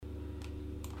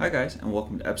Hi guys, and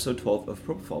welcome to episode 12 of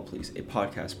Propofol Please, a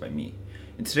podcast by me.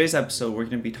 In today's episode, we're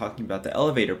going to be talking about the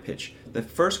elevator pitch, the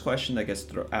first question that gets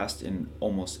asked in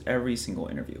almost every single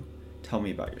interview. Tell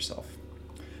me about yourself.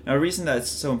 Now, the reason that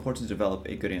it's so important to develop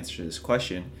a good answer to this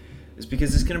question is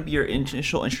because it's going to be your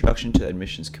initial introduction to the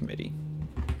admissions committee.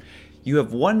 You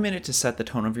have 1 minute to set the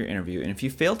tone of your interview, and if you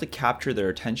fail to capture their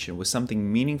attention with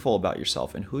something meaningful about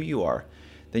yourself and who you are,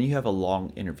 then you have a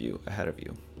long interview ahead of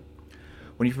you.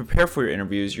 When you prepare for your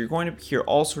interviews, you're going to hear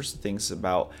all sorts of things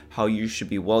about how you should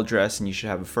be well-dressed and you should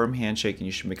have a firm handshake and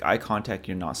you should make eye contact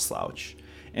and not slouch.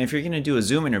 And if you're going to do a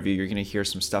Zoom interview, you're going to hear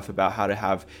some stuff about how to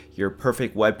have your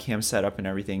perfect webcam set up and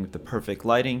everything with the perfect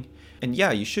lighting. And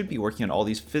yeah, you should be working on all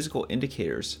these physical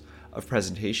indicators of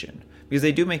presentation because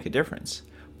they do make a difference.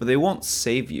 But they won't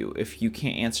save you if you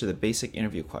can't answer the basic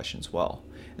interview questions well.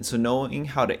 And so knowing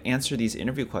how to answer these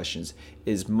interview questions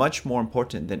is much more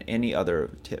important than any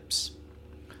other tips.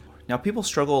 Now, people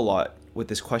struggle a lot with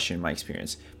this question in my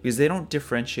experience because they don't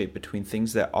differentiate between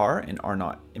things that are and are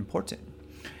not important.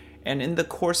 And in the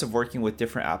course of working with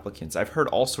different applicants, I've heard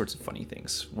all sorts of funny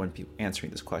things when people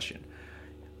answering this question.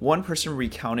 One person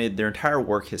recounted their entire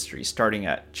work history starting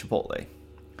at Chipotle.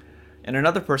 And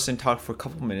another person talked for a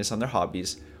couple minutes on their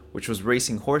hobbies, which was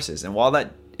racing horses. And while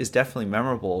that is definitely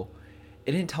memorable,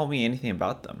 it didn't tell me anything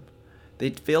about them. They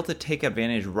failed to take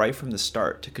advantage right from the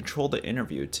start to control the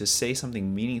interview to say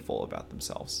something meaningful about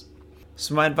themselves.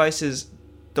 So my advice is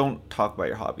don't talk about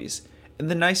your hobbies. In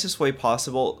the nicest way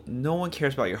possible, no one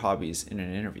cares about your hobbies in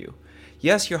an interview.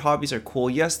 Yes, your hobbies are cool.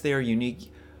 Yes, they are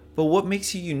unique. But what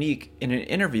makes you unique in an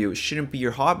interview shouldn't be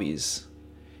your hobbies.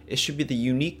 It should be the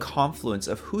unique confluence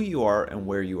of who you are and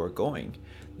where you are going.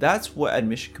 That's what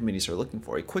admission committees are looking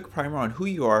for, a quick primer on who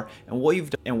you are and what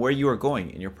you've done and where you are going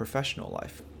in your professional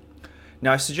life.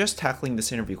 Now, I suggest tackling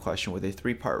this interview question with a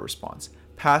three-part response: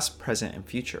 past, present, and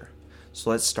future.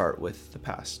 So let's start with the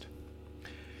past.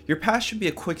 Your past should be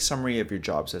a quick summary of your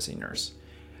jobs as a nurse.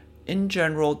 In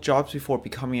general, jobs before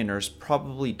becoming a nurse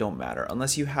probably don't matter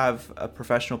unless you have a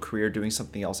professional career doing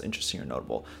something else interesting or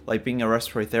notable, like being a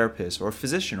respiratory therapist or a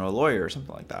physician or a lawyer or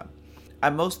something like that.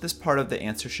 At most, this part of the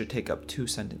answer should take up 2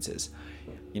 sentences.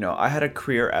 I had a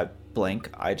career at blank.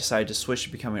 I decided to switch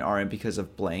to becoming an RN because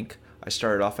of blank. I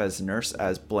started off as a nurse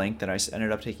as blank, then I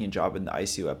ended up taking a job in the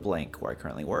ICU at blank, where I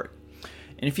currently work.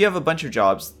 And if you have a bunch of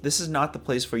jobs, this is not the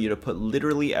place for you to put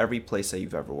literally every place that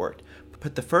you've ever worked.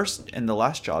 Put the first and the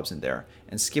last jobs in there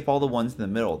and skip all the ones in the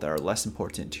middle that are less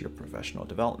important to your professional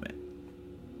development.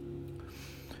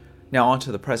 Now on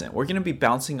to the present. We're going to be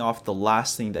bouncing off the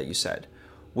last thing that you said,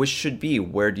 which should be,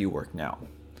 where do you work now?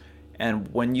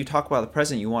 And when you talk about the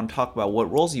present, you want to talk about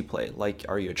what roles you play, like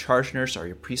are you a charge nurse, are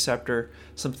you a preceptor,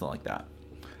 something like that.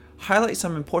 Highlight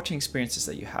some important experiences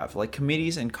that you have, like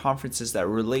committees and conferences that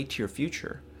relate to your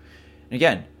future. And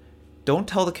again, don't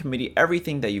tell the committee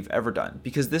everything that you've ever done,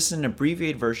 because this is an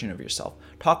abbreviated version of yourself.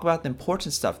 Talk about the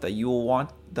important stuff that you will want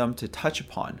them to touch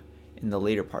upon in the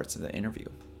later parts of the interview.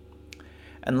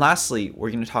 And lastly,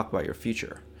 we're going to talk about your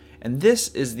future. And this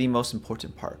is the most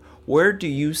important part. Where do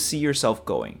you see yourself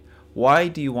going? Why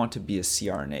do you want to be a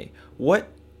CRNA? What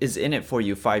is in it for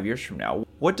you 5 years from now?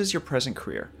 What does your present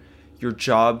career, your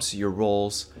jobs, your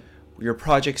roles, your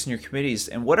projects and your committees,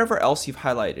 and whatever else you've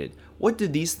highlighted, what do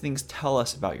these things tell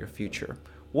us about your future?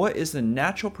 What is the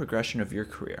natural progression of your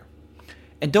career?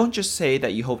 And don't just say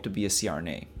that you hope to be a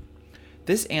CRNA.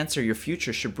 This answer, your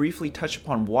future, should briefly touch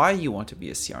upon why you want to be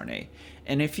a CRNA.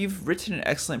 And if you've written an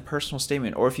excellent personal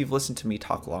statement, or if you've listened to me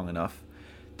talk long enough,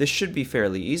 this should be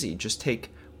fairly easy. Just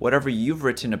take whatever you've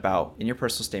written about in your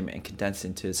personal statement and condense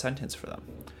into a sentence for them.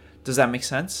 Does that make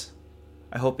sense?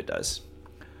 I hope it does.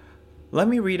 Let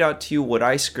me read out to you what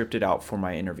I scripted out for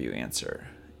my interview answer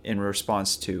in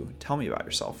response to tell me about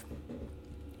yourself.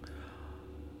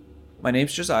 My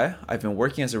name's Josiah. I've been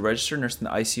working as a registered nurse in the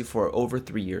ICU for over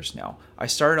 3 years now. I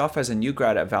started off as a new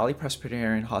grad at Valley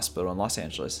Presbyterian Hospital in Los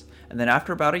Angeles, and then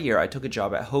after about a year, I took a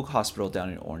job at Hoag Hospital down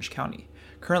in Orange County.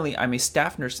 Currently, I'm a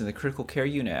staff nurse in the critical care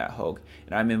unit at Hoag,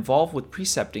 and I'm involved with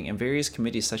precepting in various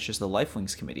committees such as the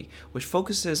LifeWings Committee, which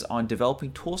focuses on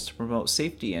developing tools to promote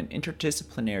safety and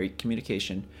interdisciplinary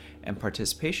communication and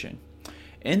participation.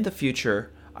 In the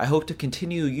future, I hope to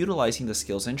continue utilizing the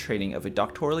skills and training of a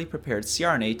doctorally prepared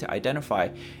CRNA to identify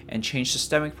and change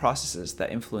systemic processes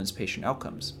that influence patient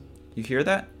outcomes. You hear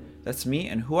that? That's me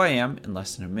and who I am in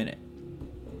less than a minute.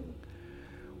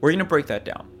 We're going to break that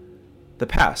down. The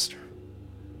past.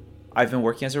 I've been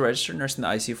working as a registered nurse in the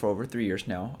ICU for over 3 years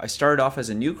now. I started off as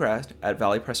a new grad at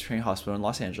Valley Presbyterian Hospital in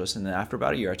Los Angeles, and then after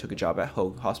about a year, I took a job at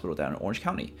Hoag Hospital down in Orange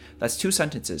County. That's 2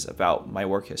 sentences about my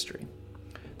work history.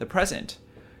 The present.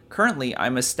 Currently,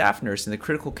 I'm a staff nurse in the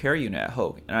critical care unit at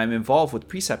Hoag, and I'm involved with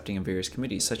precepting in various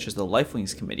committees, such as the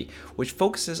LifeWings Committee, which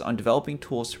focuses on developing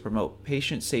tools to promote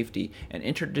patient safety and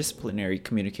interdisciplinary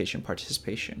communication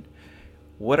participation.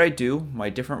 What I do, my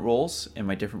different roles, and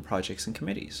my different projects and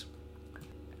committees.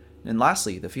 And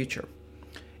lastly, the future.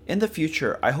 In the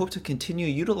future, I hope to continue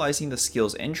utilizing the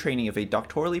skills and training of a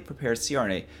doctorally prepared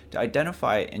CRNA to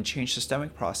identify and change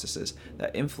systemic processes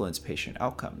that influence patient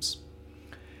outcomes.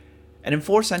 And in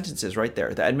 4 sentences right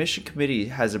there, the admission committee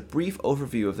has a brief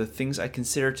overview of the things I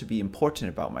consider to be important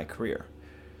about my career.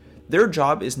 Their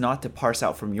job is not to parse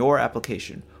out from your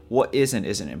application what is and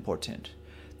isn't important.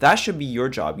 That should be your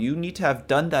job. You need to have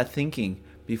done that thinking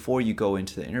before you go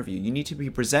into the interview. You need to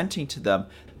be presenting to them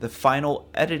the final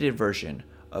edited version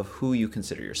of who you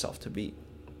consider yourself to be.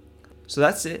 So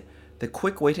that's it. The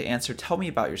quick way to answer tell me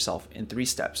about yourself in 3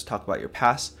 steps. Talk about your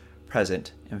past,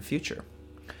 present, and future.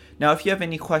 Now, if you have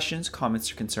any questions,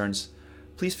 comments, or concerns,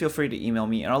 please feel free to email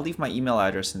me, and I'll leave my email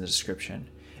address in the description.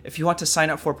 If you want to sign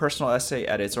up for personal essay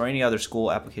edits or any other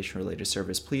school application-related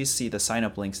service, please see the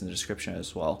sign-up links in the description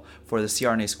as well for the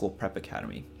CRNA School Prep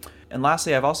Academy. And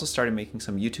lastly, I've also started making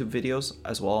some YouTube videos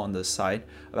as well on the side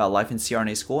about life in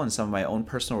CRNA school and some of my own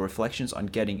personal reflections on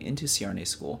getting into CRNA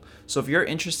school. So if you're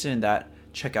interested in that,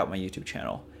 check out my YouTube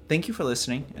channel. Thank you for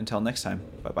listening. Until next time,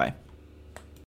 bye-bye.